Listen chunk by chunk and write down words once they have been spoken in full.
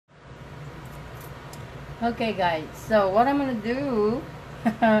Okay guys, so what I'm gonna do,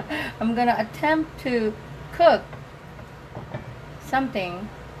 I'm gonna attempt to cook something,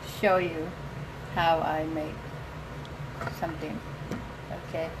 show you how I make something.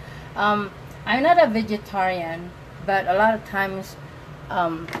 Okay, I'm not a vegetarian, but a lot of times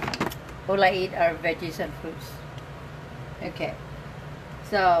all I eat are veggies and fruits. Okay,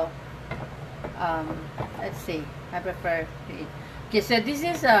 so um, let's see, I prefer to eat. Okay, so this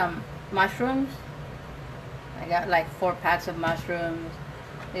is mushrooms. I got like 4 packs of mushrooms.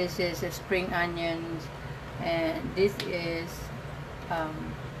 This is spring onions, and this is um,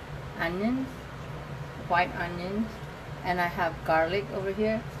 onions, white onions, and I have garlic over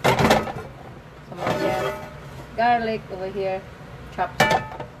here. Some onions, garlic over here, chopped,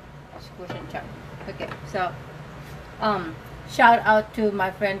 squish and chop. Okay, so shout out to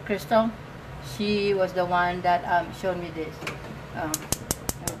my friend Crystal. She was the one that showed me this. Um,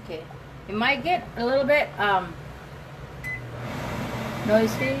 okay, it might get a little bit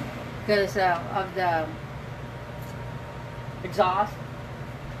noisy because of the exhaust.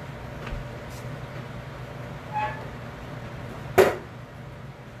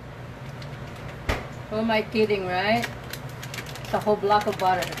 Who am I kidding, right? It's a whole block of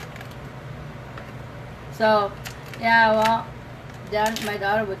butter. So, yeah, well, then my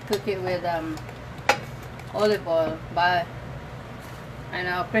daughter would cook it with olive oil, but I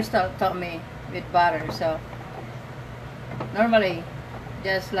know Crystal taught me with butter. So normally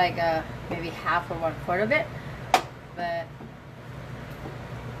just like maybe half or 1/4 of it, but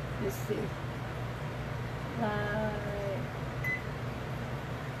let's see.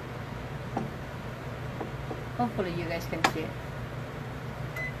 Hopefully you guys can see it.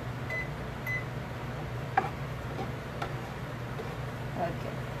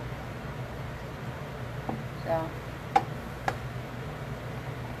 Okay. So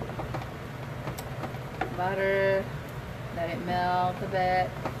butter, let it melt a bit.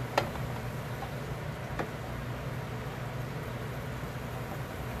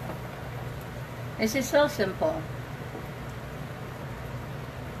 This is so simple.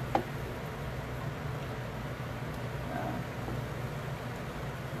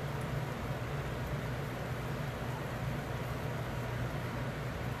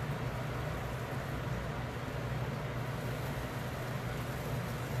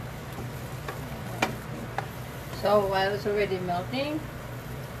 So while it's already melting,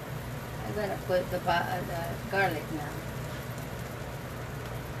 I'm gonna put the garlic now.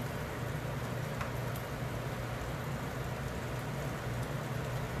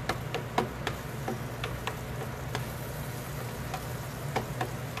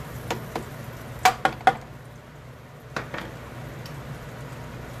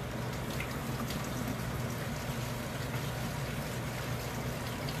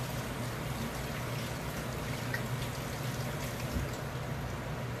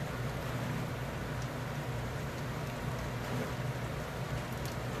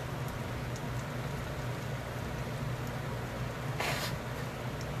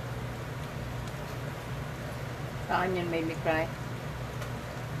 The onion made me cry.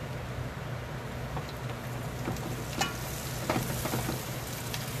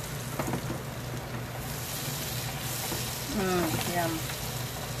 Yum.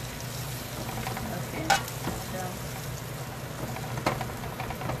 Okay. So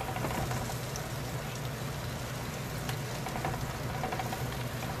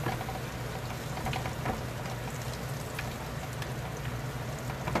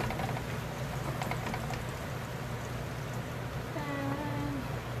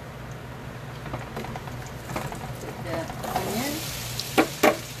put the onion.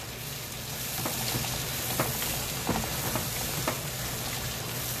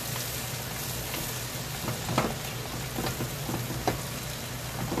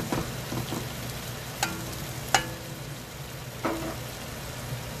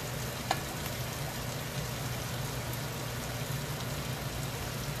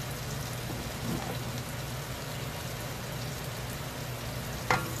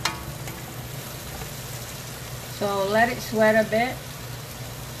 So let it sweat a bit.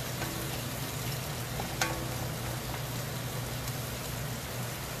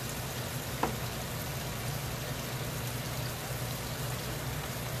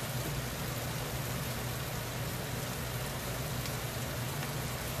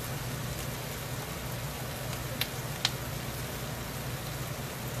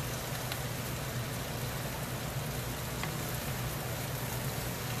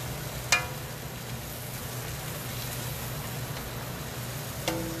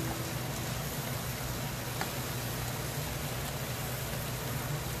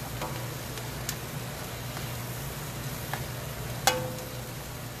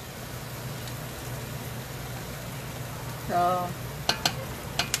 So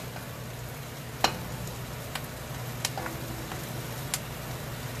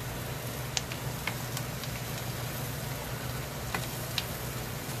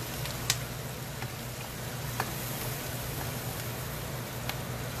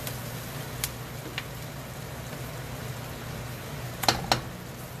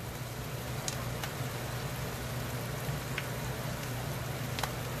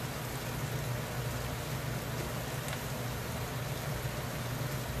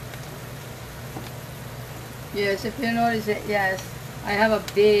yes, if you notice it, yes, I have a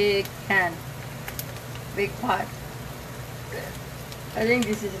big can, big pot. I think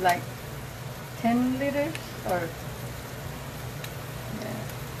this is like 10 liters or yeah.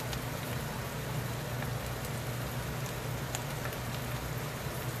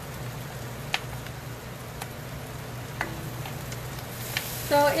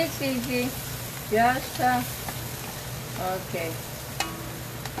 So it's easy. Just okay.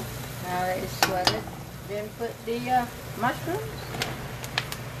 Now let's sweat it. Then put the mushrooms.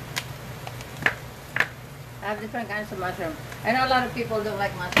 I have different kinds of mushroom. I know a lot of people don't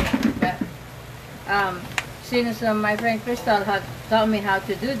like mushrooms, but since my friend Crystal had taught me how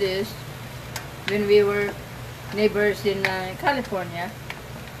to do this when we were neighbors in California,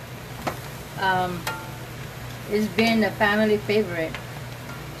 it's been a family favorite.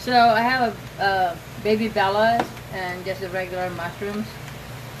 So I have a baby bellas and just the regular mushrooms.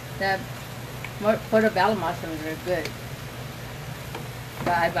 The portobello mushrooms are good,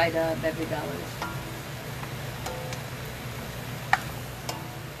 but I buy the baby bellas.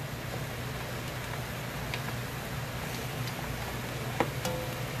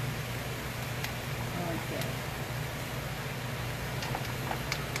 Okay.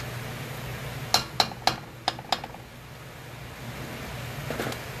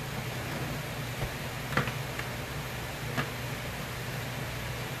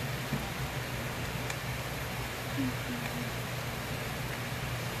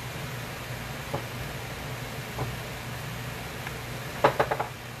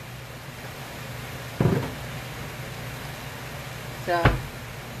 So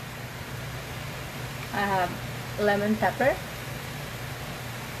I have lemon pepper,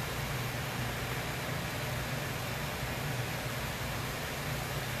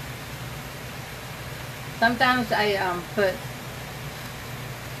 sometimes I put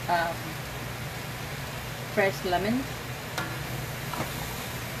um, fresh lemons.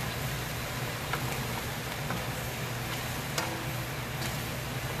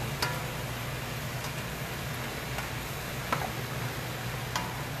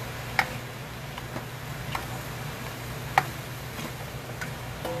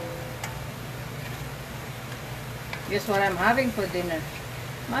 Guess what I'm having for dinner?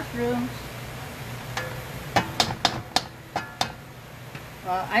 Mushrooms.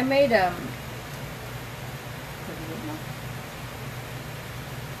 I made what is it now?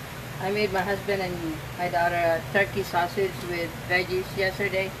 I made my husband and my daughter a turkey sausage with veggies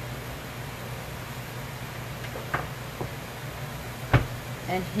yesterday,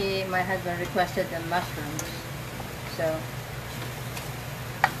 and my husband requested the mushrooms. So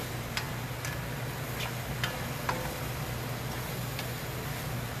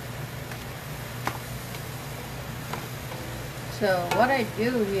So what I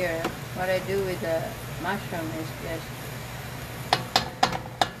do here, what I do with the mushroom is just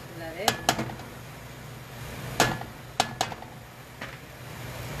let it.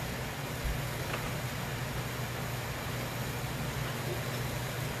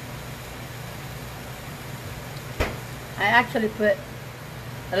 I actually put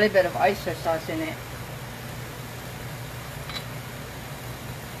a little bit of oyster sauce in it.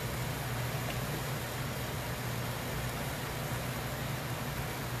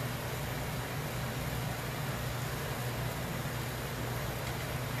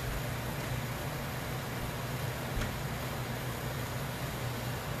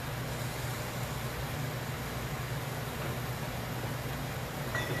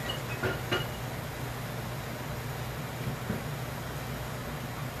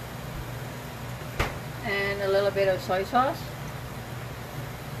 And a little bit of soy sauce.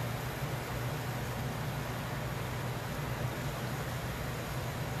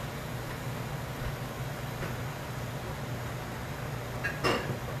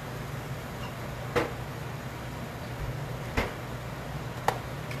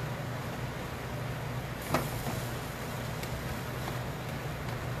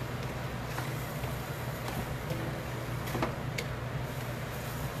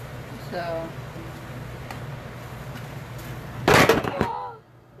 So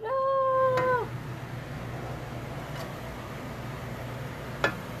no.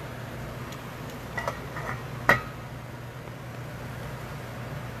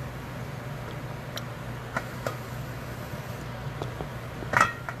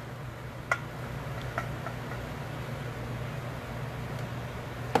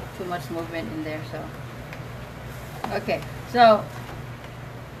 much movement in there. So okay, so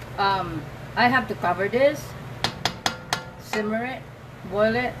I have to cover this, simmer it,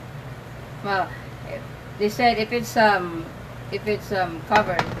 boil it. Well, they said if it's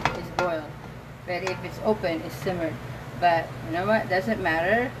covered, it's boiled, but if it's open, it's simmered. But you know what? Doesn't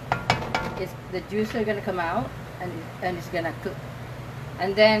matter. It's the juice are gonna come out, and it's gonna cook.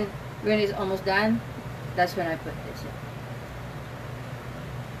 And then when it's almost done, that's when I put this in.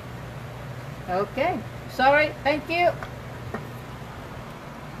 Okay. Sorry. Thank you.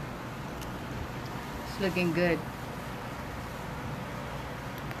 It's looking good.